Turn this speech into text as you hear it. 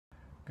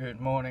Good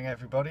morning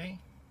everybody,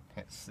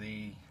 it's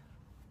the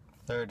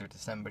 3rd of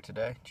December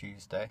today,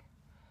 Tuesday.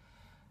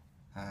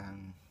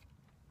 I'm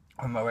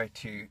on my way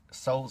to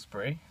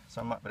Salisbury, so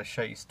I might be able to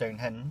show you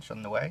Stonehenge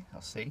on the way. I'll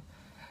see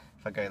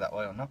if I go that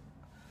way or not.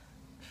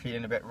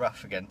 Feeling a bit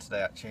rough again today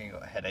actually,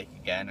 got a headache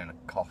again and a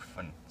cough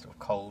and sort of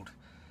cold.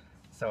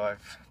 So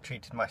I've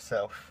treated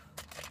myself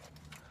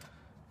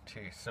to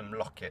some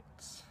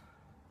Lockets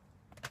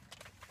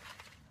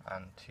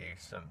and to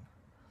some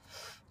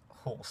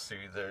horse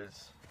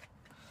soothers.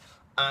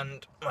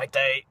 And my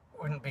day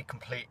wouldn't be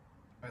complete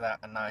without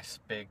a nice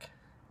big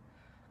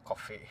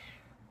coffee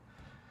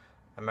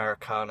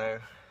Americano.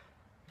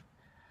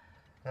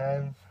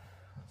 That's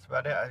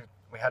about it.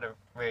 We had a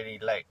really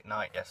late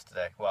night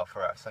yesterday, well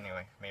for us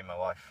anyway, me and my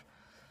wife,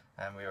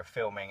 and we were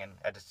filming and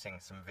editing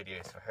some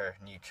videos for her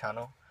new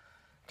channel,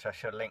 which I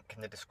shall link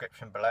in the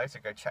description below, so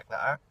go check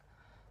that out.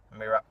 And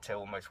we were up till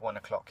almost 1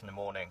 o'clock in the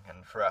morning,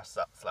 and for us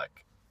that's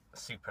like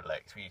super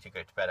late, so we usually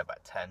go to bed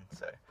about 10,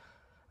 so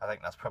I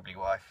think that's probably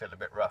why I feel a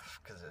bit rough,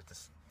 because I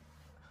just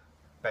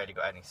barely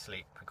got any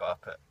sleep. We got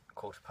up at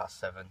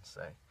 7:15,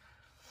 so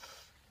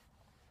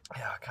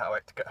yeah, I can't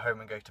wait to get home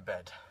and go to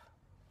bed.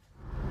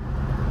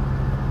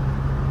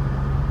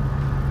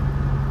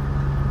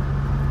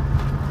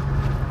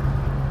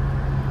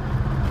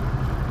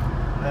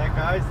 There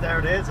guys, there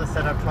it is. I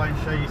said I'd try and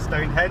show you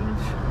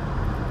Stonehenge.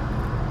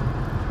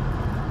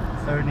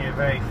 It's only a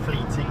very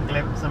fleeting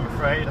glimpse, I'm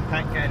afraid. I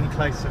can't get any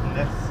closer than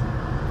this.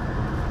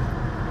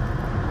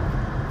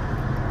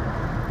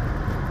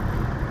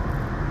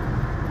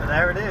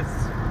 There it is.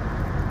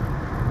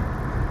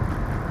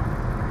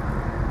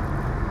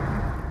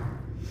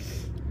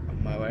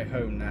 On my way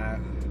home now.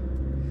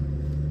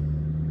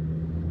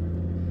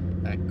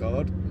 Thank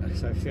God.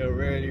 So I feel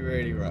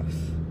really rough.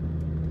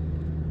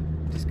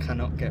 Just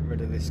cannot get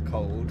rid of this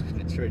cold, and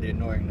it's really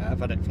annoying now.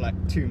 I've had it for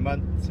like 2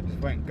 months. It just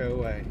won't go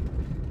away.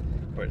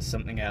 Or it's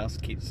something else.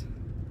 Keep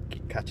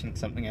catching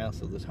something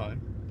else all the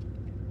time.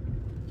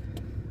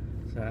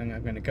 So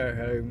I'm going to go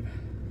home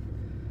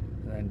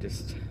and then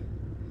just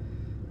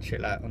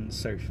chill out on the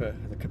sofa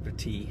with a cup of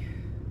tea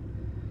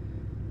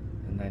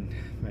and then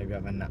maybe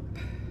have a nap.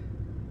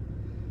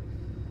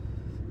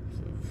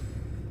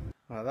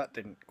 Well, that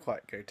didn't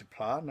quite go to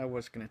plan. I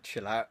was going to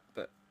chill out,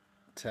 but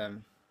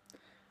when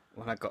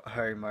I got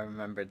home I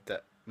remembered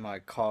that my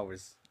car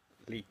was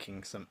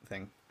leaking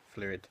something,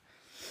 fluid,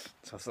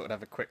 so I thought I'd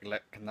have a quick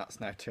look, and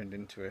that's now turned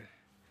into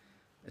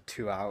a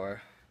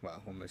 2-hour,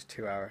 well almost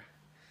 2-hour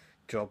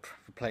job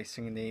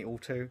replacing the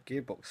auto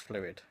gearbox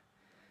fluid.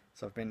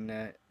 So I've been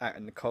out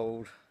in the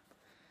cold,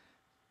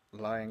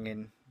 lying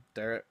in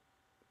dirt,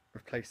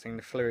 replacing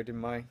the fluid in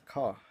my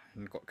car,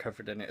 and got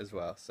covered in it as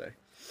well. So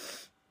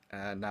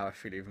now I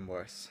feel even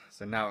worse.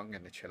 So now I'm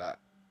going to chill out,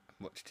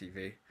 watch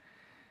TV,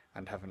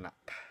 and have a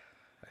nap,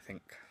 I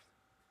think.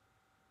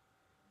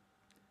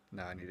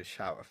 Now I need a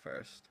shower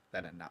first,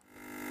 then a nap.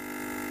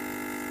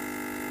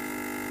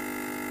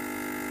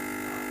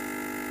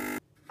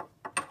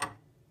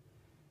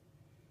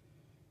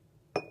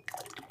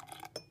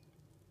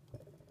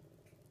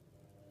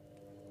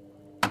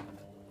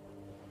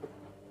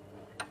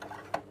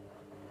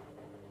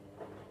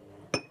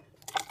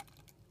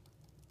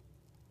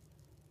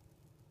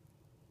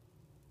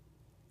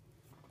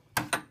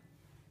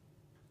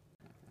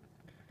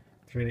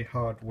 It's really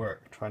hard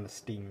work trying to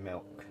steam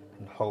milk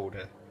and hold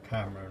a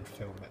camera and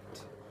film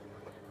it.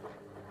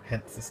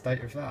 Hence the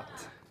state of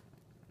that.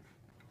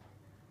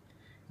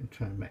 I'm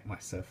trying to make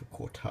myself a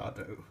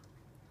cortado.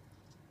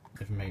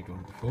 I've made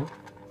one before.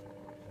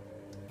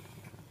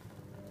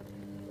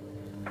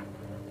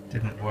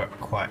 Didn't work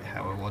quite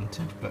how I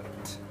wanted,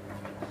 but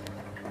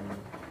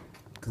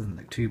doesn't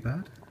look too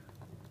bad.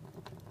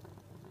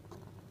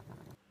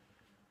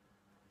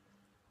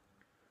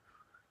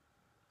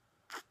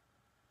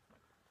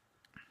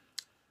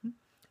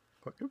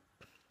 Quite good.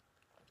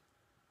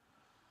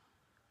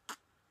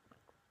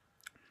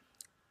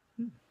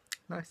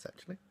 Nice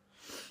actually.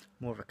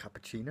 More of a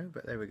cappuccino,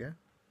 but there we go.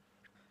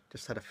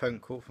 Just had a phone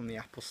call from the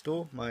Apple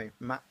store. My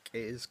Mac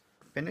is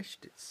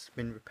finished, it's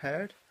been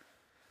repaired,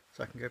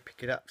 so I can go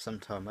pick it up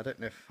sometime. I don't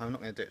know if, I'm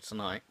not going to do it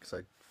tonight because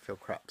I feel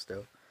crap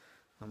still.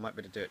 I might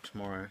be able to do it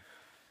tomorrow.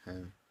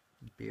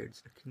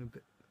 Beard's looking a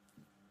bit...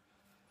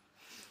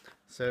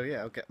 So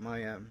yeah, I'll get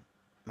my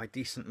my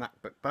decent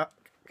MacBook back,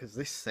 because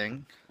this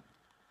thing,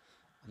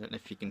 I don't know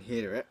if you can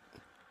hear it.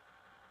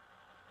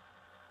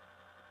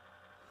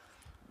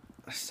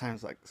 It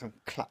sounds like some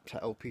clapped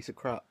out old piece of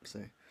crap,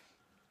 so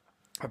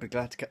I'll be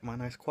glad to get my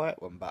nice quiet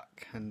one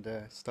back and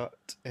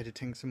start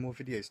editing some more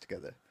videos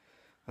together.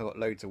 I've got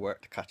loads of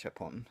work to catch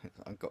up on.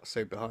 I got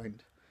so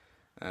behind.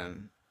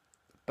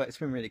 But it's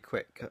been really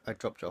quick. I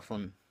dropped off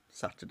on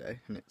Saturday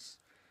and it's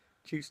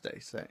Tuesday,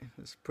 so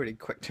it's a pretty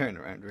quick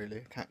turnaround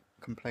really. I can't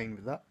complain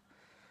with that.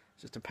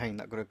 It's just a pain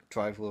that I've got to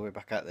drive all the way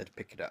back out there to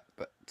pick it up,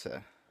 but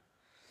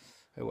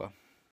oh well.